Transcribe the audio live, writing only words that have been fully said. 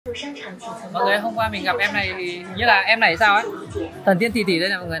Mọi người, hôm qua mình gặp em này thì như là em này sao ấy, thần tiên tỷ tỷ đây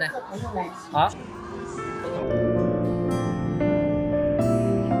là mọi người này. Đó.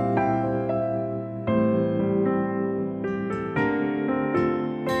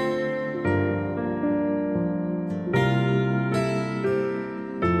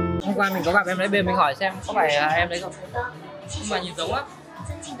 Hôm qua mình có gặp em đấy, bên mình hỏi xem có phải là em đấy không, nhưng mà nhìn giống lắm.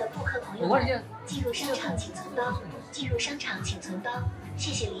 Đúng rồi chứ.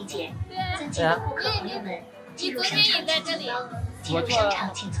对啊，你昨天也在这里。进入商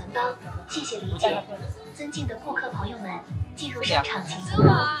场请存刀，谢谢理解。尊敬的顾客朋友们，进入商场请存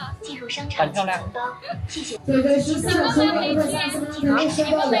刀，进入商场请存刀，谢谢。对对，14从1个上升能够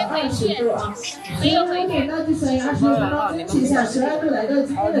升到20度啊。15点到就乘以20分钟，争取一下12度来到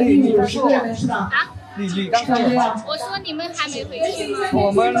今天的第50个人是吧？你刚才我说你们还没回去吗？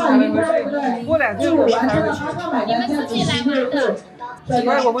我们还没回去，过2天我们才回去。你们自己来玩的。奇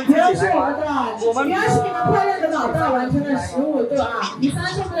怪，我们自己来玩。主要是你们漂亮的老大完成了15度啊，你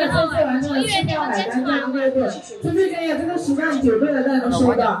30分的正确完成了7秒买单在6度，就最近有这个时段9倍的蛋能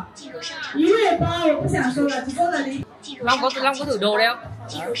收到。1月8我不想收了，只收了0。Long có thử đồ đeo.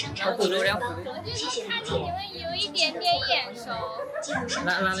 Có thử đồ đeo. 我就是看着你们有一点点眼熟。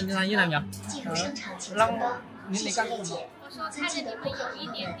là như nào nhỉ? Long,你刚说什么？我说看着你们有一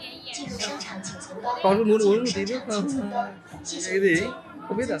点点眼熟。Có muốn uống một tí nước không? Cái gì?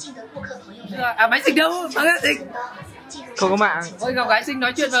 Không biết rồi. À, máy xinh đâu? Máy xinh. Không có mạng. Ôi, gặp gái xinh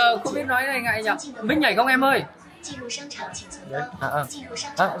nói chuyện mà không biết nói này ngại nhỉ? Mình nhảy không em ơi? Đấy.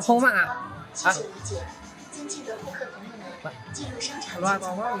 Không có mạng à? À. Loa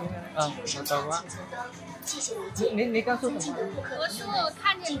to quá. To quá. 你刚说什么？我说我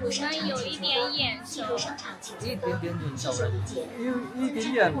看着你们有一点眼熟。一点点眼熟了。一点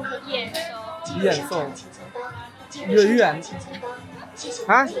点。眼熟。眼熟。远远。啊？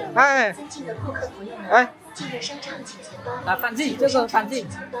哎。哎。啊，反季，这个反季。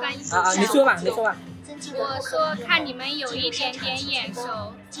啊，你说吧，你说吧。我说看你们有一点点眼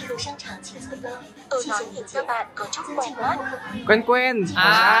熟。Tôi nói thiệt các bạn có chút quen mắt. Quen.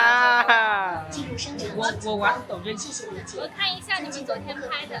 À. 我玩抖音。我看一下你们昨天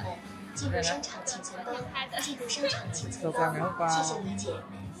拍的。昨天拍的。Tôi qua ngày hôm qua.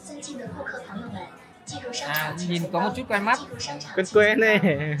 À, nhìn có một chút quen mắt. Quen này.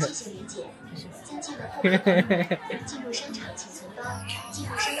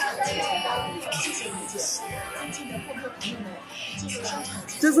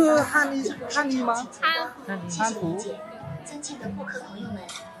 Thế là Han gì mà? Han Phú.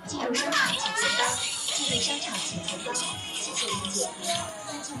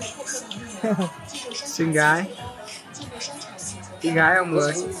 Xinh gái. Xinh gái ông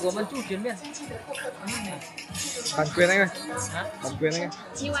người. Của mình chút chuyến biển. Bản quyền anh ơi. Hả? Bản quyền anh ơi.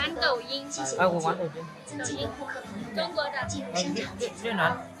 你玩抖音？啊，我玩抖音。抖音，中国的。越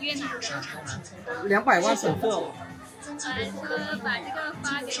南。越南。200万粉丝。我说把这个发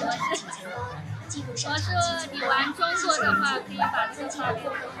给我。我说你玩中国的话，可以把这个发给我。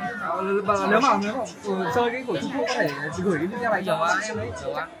Nếu mà chơi cái của Trung Quốc có thể gửi cái video này cho em đấy.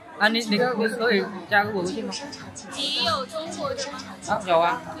 À, 你可以加个我微信吗？你有中国的吗？啊，有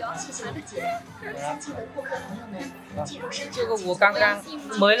啊。有。这个我刚刚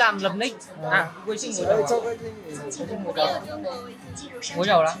mới làm lập nick. À, 微信我有。你有中国微信？我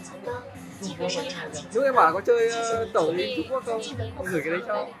有了。Lúc em bảo có chơi tẩu đi Trung Quốc không? Gửi cái đấy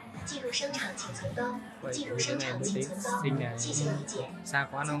cho. Vậy cái này mới tính. Đinh này xa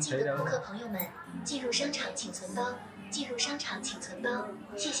quá nó không thấy đâu. 进入商场请存刀，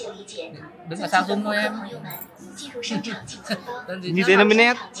谢谢理解。Đứng ở xa zoom thôi em. Như thế là mới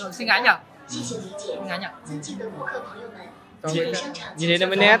nét. Xinh gái nhỉ? Xinh gái nhỉ? Như thế là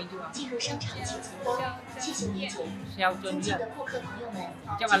mới nét. Xeo chân đi.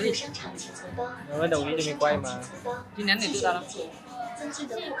 Cho bạn đi. Nó đồng ý cho mình quay mà. Chứ nén này tự ra đâu.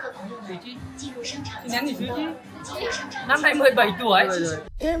 Chứ nén thì chứ. Năm nay 17 tuổi.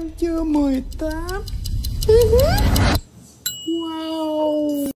 Em chưa 18.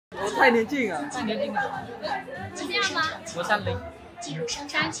 Wow. 太年轻啊！太年轻了。是这样吗？我30。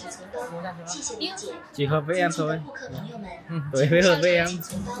Chỉ hợp với em thôi. Tuổi mới hợp với em.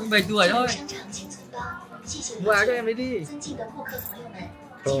 17 tuổi thôi. Mua áo cho em đấy đi.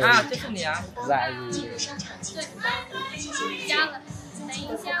 Thôi. À,这是你啊？Dại gì? 加了。等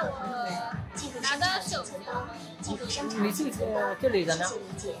一下我拿到手机了吗？你是这里人啊？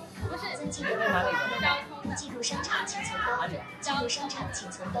不是，哪里人？交通的。哪里？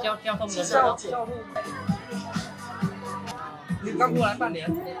交通的。交通。你刚过来半年，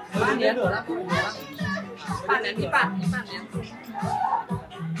半年。半年。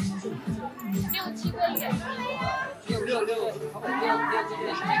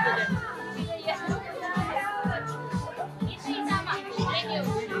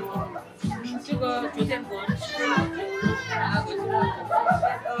这个昨天我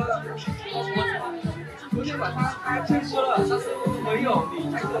昨天晚上他听说了，但是没有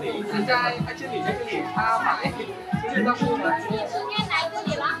你在这里，现在还是你在这里，他买，昨天告诉我们。你昨天来这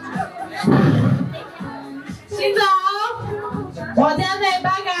里了？辛总，我家内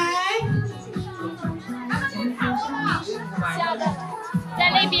八改。在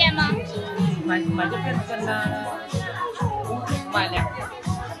那边吗？买这边跟买2个。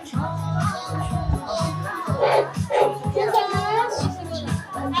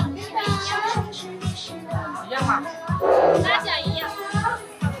一样嘛？大小一样。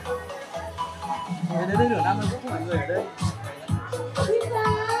Người đến đây nửa năm rồi cũng không phải người ở đây.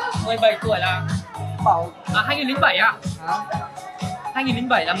 17 tuổi là bảo 2007 à? Hả?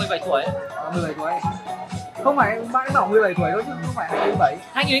 2007 là 17 tuổi. 17 tuổi. Không phải bạn ấy bảo 17 tuổi thôi chứ không phải 2007.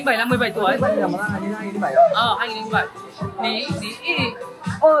 2007 là 17 tuổi. 2007 à? 2007.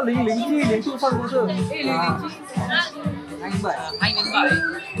 零出份公司。2007. 2007.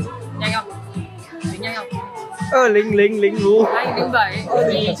 Nhanh không? Tính nhanh không? 2005 luôn. 2007.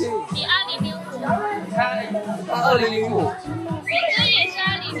 你2005。他2005。我哥也是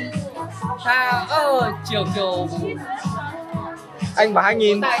2005。他2995。 Anh bảo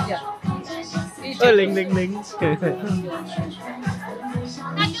 2000. 2000.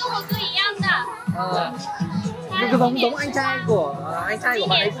 那跟我哥一样的。Cái giống anh trai của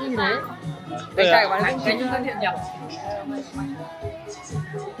bạn ấy cũng như thế. Anh trai của bạn ấy cũng chính thân Thiện nhỉ?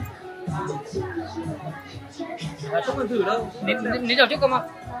 Không cần thử đâu. Đến giờ trước không ạ?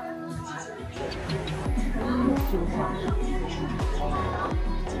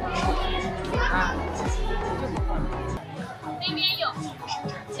 那边有，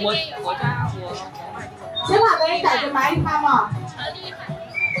我家先把给你逮着买一摊嘛。好厉害。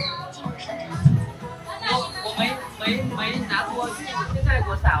我没拿过，现在我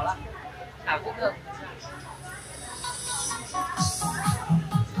少了，少这个。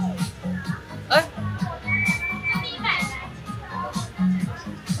哎，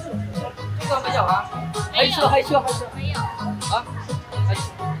这个没有啊？黑色。没有。啊？黑色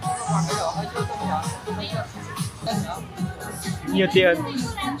没有，黑色都没有。没有。Nhiều tiền.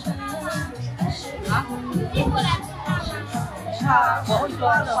 Hả? 寄过来吃饭吗？我会说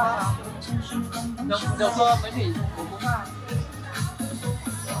的话，有说媒体我不怕。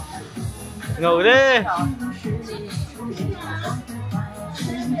 Ngồi đi.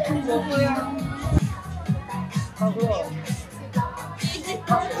 我会啊。他说，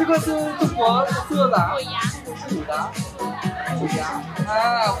这个是中国做的，虎牙，虎牙啊，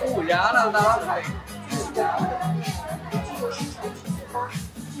虎牙的đó phải.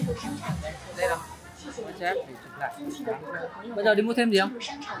 Đây nào, chép để chụp lại. Bây giờ đi mua thêm gì không?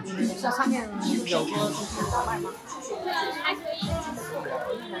 Sao sang nhà kiểu có bài mà?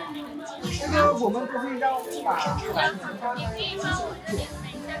 Cái của mình có gì đâu mà.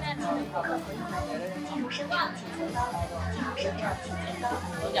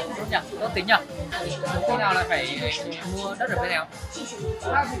 Tốt tính nhỉ? Khi nào là phải mua đất ở bên nào?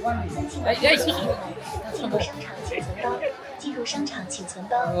 Đây, đây.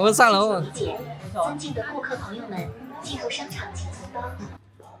 Ủa sao đâu?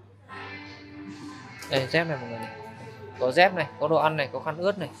 Đây dép này mọi người này. Có dép này, có đồ ăn này, có khăn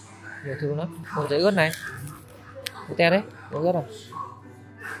ướt này, nhiều thứ lắm. Có giấy ướt này. Cute đấy, có ướt không?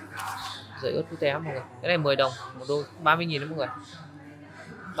 Giấy ướt cute mọi người. Cái này 10 đồng một đôi, 30.000 đấy mọi người.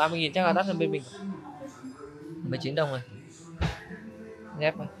 30.000 chắc là đắt hơn bên mình. 19 đồng này.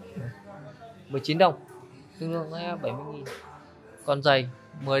 Dép này. 19 đồng. Tương đương với 70.000. Còn giày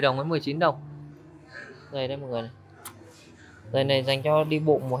 10 đồng với 19 đồng. Giày đây mọi người này. Giày này dành cho đi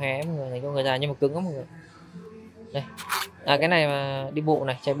bộ mùa hè mọi người, dành cho người già nhưng mà cứng lắm mọi người. Đây. À cái này mà đi bộ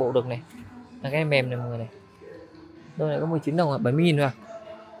này, chạy bộ được này. À cái này mềm này mọi người này. Đôi này có 19 đồng à, 70.000 thôi à.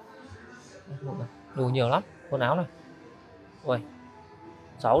 Đủ nhiều lắm, quần áo này. Ui.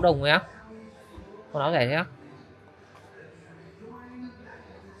 6 đồng nhá. Quần áo rẻ nhá.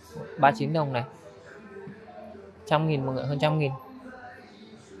 39 đồng này. 100.000 mọi người, hơn 100.000.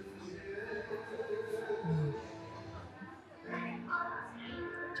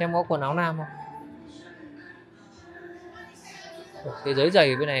 Xem có quần áo nam không? Cái giới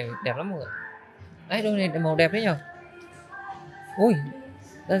giày bên này đẹp lắm mọi người. Đấy, đôi này màu đẹp đấy nhở. Ui,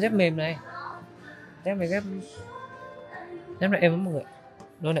 da dép mềm này. Dép này êm lắm mọi người.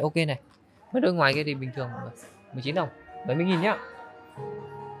 Đôi này ok này. Mấy đôi ngoài kia thì bình thường mọi người. 19 đồng, 70.000 nhá.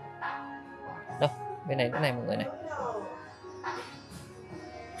 Đâu, bên này mọi người này.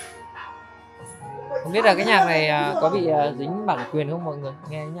 Không biết là cái nhạc này có bị dính bản quyền không mọi người?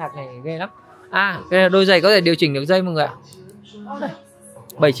 Nghe cái nhạc này ghê lắm. À, cái đôi giày có thể điều chỉnh được dây mọi người ạ.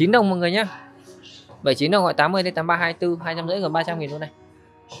 79 đồng mọi người nhá. 79 đồng gọi 80 đến 83 24, 250 gần 300.000 luôn này.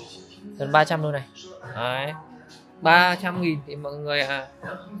 Gần 300 luôn này. Đấy. 300.000 thì mọi người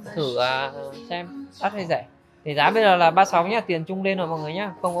thử xem đắt hay rẻ. Thì giá bây giờ là 36 nhá, tiền chung lên rồi mọi người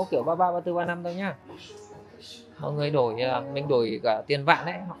nhá, không có kiểu 33, 34, 35 đâu nhá. Mọi người đổi mình đổi cả tiền vạn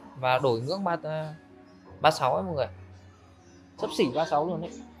đấy và đổi ngưỡng 36 ấy mọi người. Xấp xỉ 36 luôn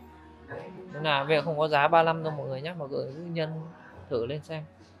đấy. Nên là bây giờ không có giá 35 đâu mọi người nhá, mọi người cứ nhân thử lên xem.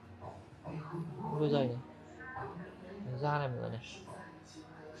 Đôi giày này. Da này mọi người này.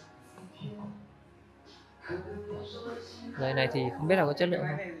 Giày này thì không biết là có chất lượng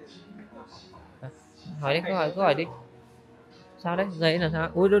không. Hỏi đi, cứ hỏi đi. Sao đấy? Giày là sao?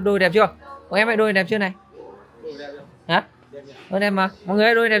 Ui đôi đẹp chưa? Mọi em ơi đôi đẹp chưa này? Hả? Đôi đẹp mà. Mọi người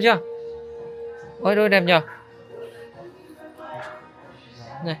ơi đôi đẹp chưa? Ôi đôi đẹp nhờ.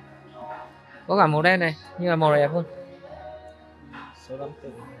 Này. Có cả màu đen này, nhưng mà màu này đẹp hơn.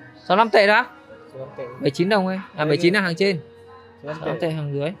 65 tệ đó. 79 đồng ấy. À 79 là hàng trên. 65 tệ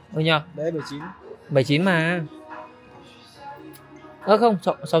hàng dưới. Ôi nhờ. Đấy 79. 79 mà. Không,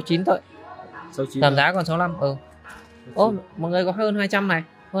 69 thôi. 69. Giảm giá còn 65. Ô, mọi người có hơn 200 này,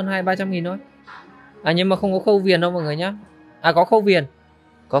 hơn 200-300.000 thôi. À nhưng mà không có khâu viền đâu mọi người nhá. À có khâu viền.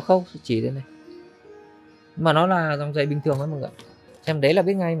 Có khâu chỉ đây này. Nhưng mà nó là dòng giày bình thường thôi mọi người. Xem đấy là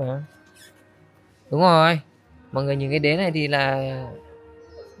biết ngay mà. Đúng rồi. Mọi người nhìn cái đế này thì là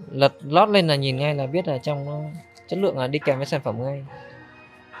lật lót lên là nhìn ngay là biết là trong nó chất lượng là đi kèm với sản phẩm ngay.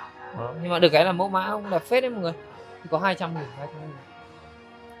 Đó. Nhưng mà được cái là mẫu mã cũng là phết đấy mọi người. Thì có 200.000.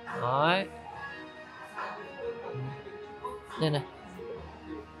 Đấy. Đây này.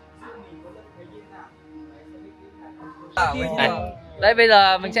 Đây bây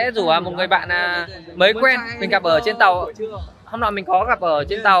giờ mình sẽ rủ một người bạn mới quen mình gặp ở trên tàu. Hôm nọ mình có gặp ở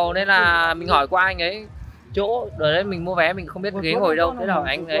trên tàu nên là mình hỏi qua anh ấy chỗ rồi đấy mình mua vé mình không biết ghế ngồi đâu, thế là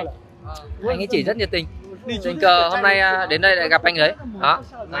anh ấy chỉ rất nhiệt tình. Tình cờ hôm nay đến đây lại gặp anh ấy. Đó.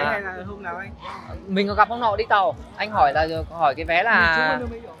 Mình có gặp hôm nọ đi tàu, anh hỏi cái vé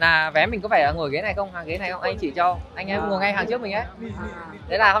là vé mình có phải là ngồi ghế này không, hàng ghế này không, anh chỉ cho. Anh em ngồi ngay hàng trước mình ấy.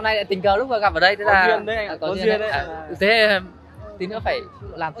 Thế là hôm nay tình cờ lúc vừa gặp ở đây, thế là có duyên đấy. Thế tí nữa phải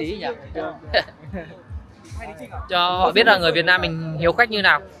làm tí nhỉ. Cho họ biết là người Việt Nam mình hiếu khách như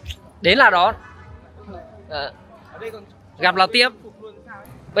nào. Đến là đón. Gặp là tiếp.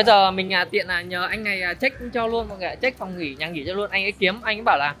 Bây giờ mình tiện là nhờ anh này check cho luôn mọi người, check phòng nghỉ, nhà nghỉ cho luôn. Anh ấy kiếm, anh ấy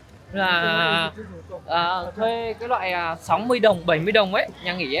bảo là thuê cái loại 60 đồng, 70 đồng ấy,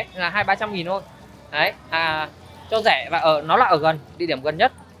 nhà nghỉ ấy là 200-300.000 thôi. Đấy, cho rẻ và nó là ở gần, địa điểm gần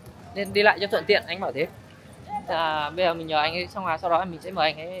nhất. Nên đi lại cho thuận tiện, anh bảo thế. Bây giờ mình nhờ anh ấy xong rồi sau đó mình sẽ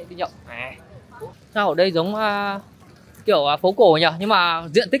mời anh ấy đi nhậu. Sao ở đây giống kiểu phố cổ nhỉ, nhưng mà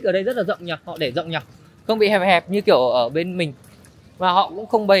diện tích ở đây rất là rộng nhỉ, họ để rộng nhỉ. Không bị hẹp hẹp như kiểu ở bên mình. Và họ cũng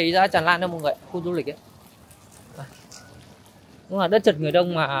không bày ra tràn lan đâu mọi người, khu du lịch ấy. Đúng là đất chật người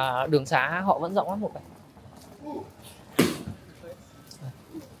đông mà đường xá họ vẫn rộng lắm một cái.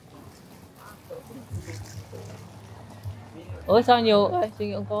 Ôi sao nhiều,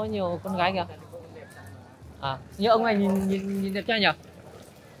 Trinh cũng có nhiều con gái kìa. Như ông này nhìn đẹp trai nhỉ?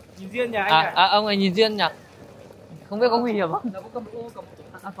 Nhìn riêng nhà anh ông này nhìn riêng nhỉ? Không biết có nguy hiểm không?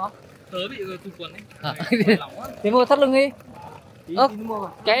 Có. Tớ bị tụt quần ấy. Thế mua thắt lưng đi.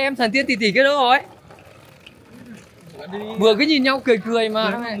 Cái em thần tiên tỷ kia đâu rồi? Vừa cứ nhìn nhau cười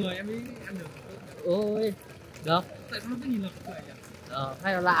mà. Ôi. Được. Tại sao cứ nhìn là cười nhỉ?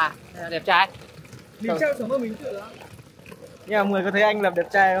 Hay là lạ, hay là đẹp trai. Mình trao sống ở mình tự đó. Nhưng mà mọi người có thấy anh làm đẹp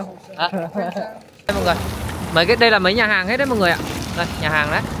trai không? Đây mọi người. Đây là mấy nhà hàng hết đấy mọi người ạ. Đây, nhà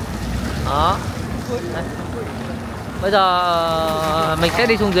hàng đấy. Đó. Đây. Bây giờ mình sẽ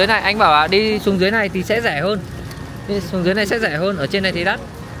đi xuống dưới này, anh bảo là đi xuống dưới này thì sẽ rẻ hơn. Đi xuống dưới này sẽ rẻ hơn, ở trên này thì đắt.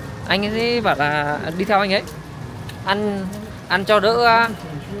 Anh ấy bảo là đi theo anh ấy. Ăn cho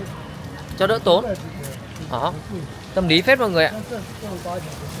đỡ tốn. Đó. Tâm lý phết mọi người ạ.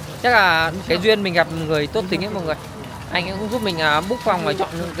 Chắc là cái duyên mình gặp người tốt tính ấy mọi người. Anh ấy cũng giúp mình book phòng và chọn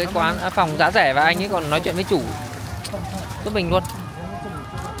cái quán phòng giá rẻ, và anh ấy còn nói chuyện với chủ giúp mình luôn.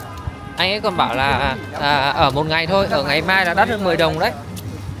 Anh ấy còn bảo là ở một ngày thôi, ở ngày mai là đắt hơn 10 đồng đấy.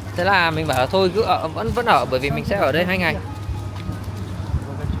 Thế là mình bảo là thôi cứ vẫn ở, bởi vì mình sẽ ở đây 2 ngày.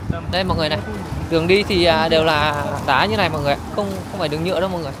 Đây mọi người này, đường đi thì đều là đá như này mọi người, không phải đường nhựa đâu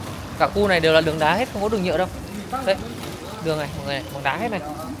mọi người. Cả khu này đều là đường đá hết, không có đường nhựa đâu. Đây, đường này mọi người này, bằng đá hết này.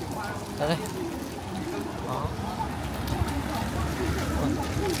 Đây. Đó.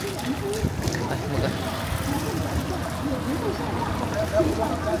 Đây, mọi người.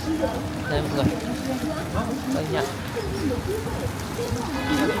 Đây mọi người. Đây nhá.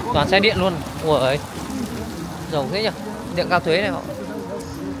 Toàn xe điện luôn. Ui, giàu thế nhỉ. Điện cao thuế này họ.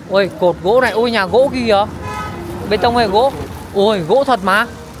 Ôi, cột gỗ này. Ôi, nhà gỗ kia kìa. Bê tông hay gỗ? Ôi, gỗ thật mà.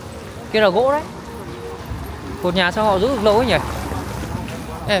 Kia là gỗ đấy. Cột nhà sao họ giữ được lâu ấy nhỉ?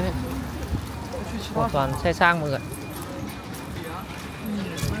 Ê, toàn xe sang mọi người.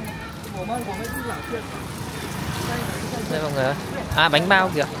 Đây mọi người ơi. À, bánh bao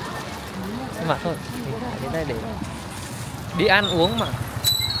kìa. Nhưng mà thôi, đến đây để đi ăn uống mà.